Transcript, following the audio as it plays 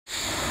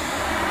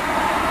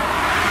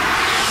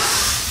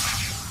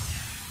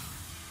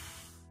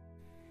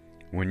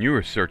When you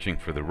are searching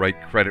for the right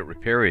credit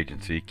repair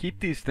agency, keep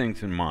these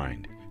things in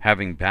mind.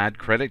 Having bad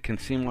credit can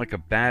seem like a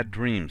bad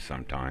dream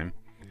sometime.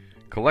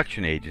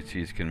 Collection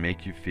agencies can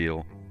make you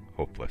feel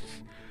hopeless.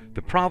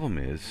 The problem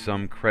is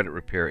some credit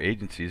repair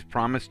agencies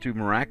promise to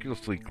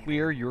miraculously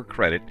clear your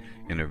credit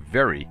in a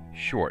very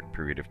short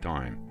period of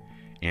time.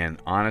 And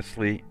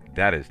honestly,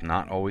 that is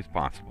not always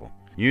possible.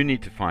 You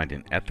need to find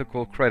an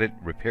ethical credit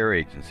repair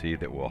agency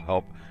that will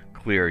help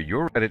clear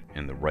your credit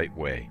in the right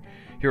way.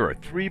 Here are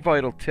 3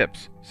 vital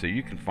tips so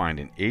you can find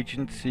an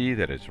agency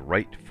that is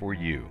right for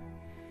you.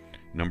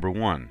 Number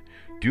 1,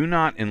 do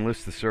not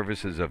enlist the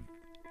services of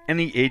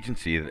any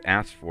agency that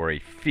asks for a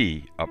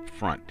fee up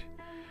front.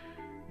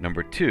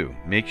 Number 2,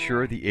 make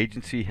sure the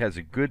agency has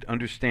a good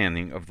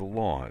understanding of the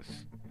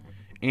laws.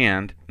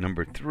 And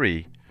number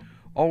 3,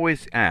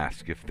 always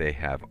ask if they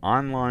have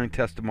online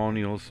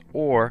testimonials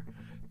or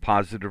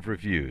positive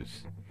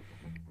reviews.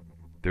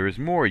 There is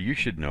more you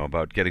should know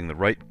about getting the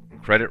right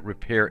credit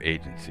repair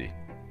agency.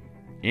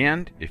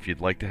 And if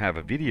you'd like to have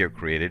a video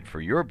created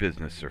for your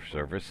business or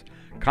service,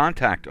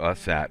 contact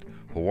us at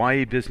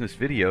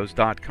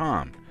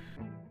hawaiibusinessvideos.com.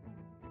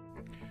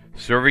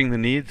 Serving the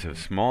needs of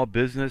small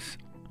business,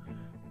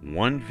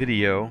 one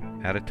video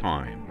at a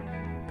time.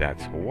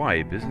 That's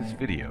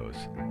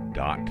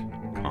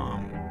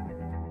hawaiibusinessvideos.com.